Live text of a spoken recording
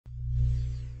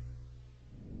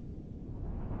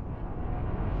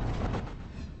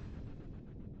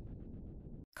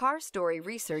Car Story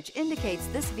research indicates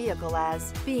this vehicle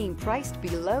as being priced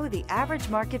below the average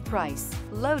market price,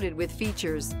 loaded with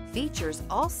features. Features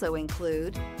also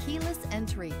include keyless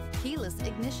entry, keyless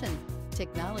ignition,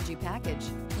 technology package,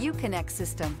 Uconnect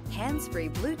system, hands-free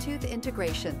Bluetooth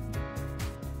integration.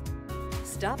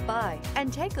 Stop by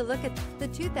and take a look at the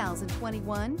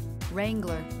 2021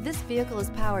 Wrangler. This vehicle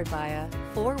is powered by a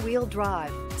 4-wheel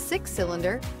drive,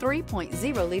 6-cylinder,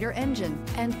 3.0-liter engine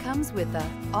and comes with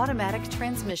an automatic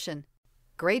transmission.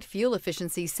 Great fuel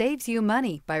efficiency saves you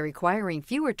money by requiring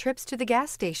fewer trips to the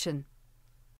gas station.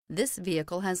 This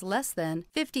vehicle has less than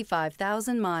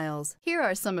 55,000 miles. Here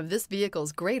are some of this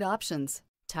vehicle's great options: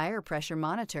 tire pressure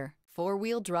monitor,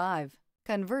 4-wheel drive,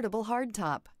 convertible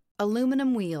hardtop,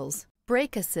 aluminum wheels,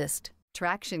 brake assist,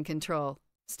 traction control,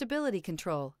 stability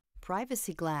control,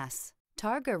 privacy glass,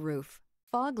 Targa roof,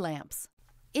 fog lamps.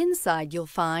 Inside you'll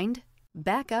find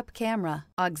backup camera,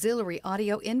 auxiliary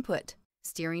audio input,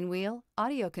 steering wheel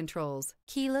audio controls,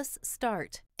 keyless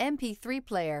start, MP3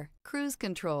 player, cruise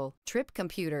control, trip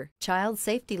computer, child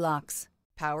safety locks,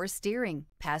 power steering,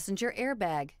 passenger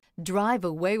airbag. Drive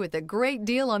away with a great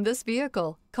deal on this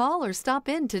vehicle. Call or stop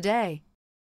in today.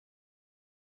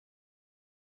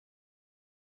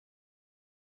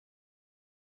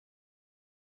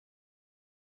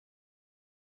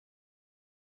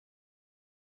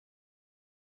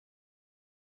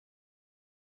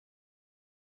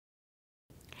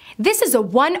 This is a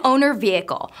one-owner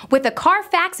vehicle with a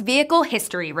Carfax Vehicle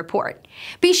History Report.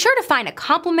 Be sure to find a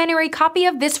complimentary copy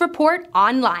of this report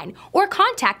online or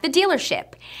contact the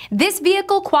dealership. This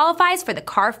vehicle qualifies for the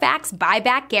Carfax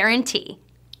Buyback Guarantee.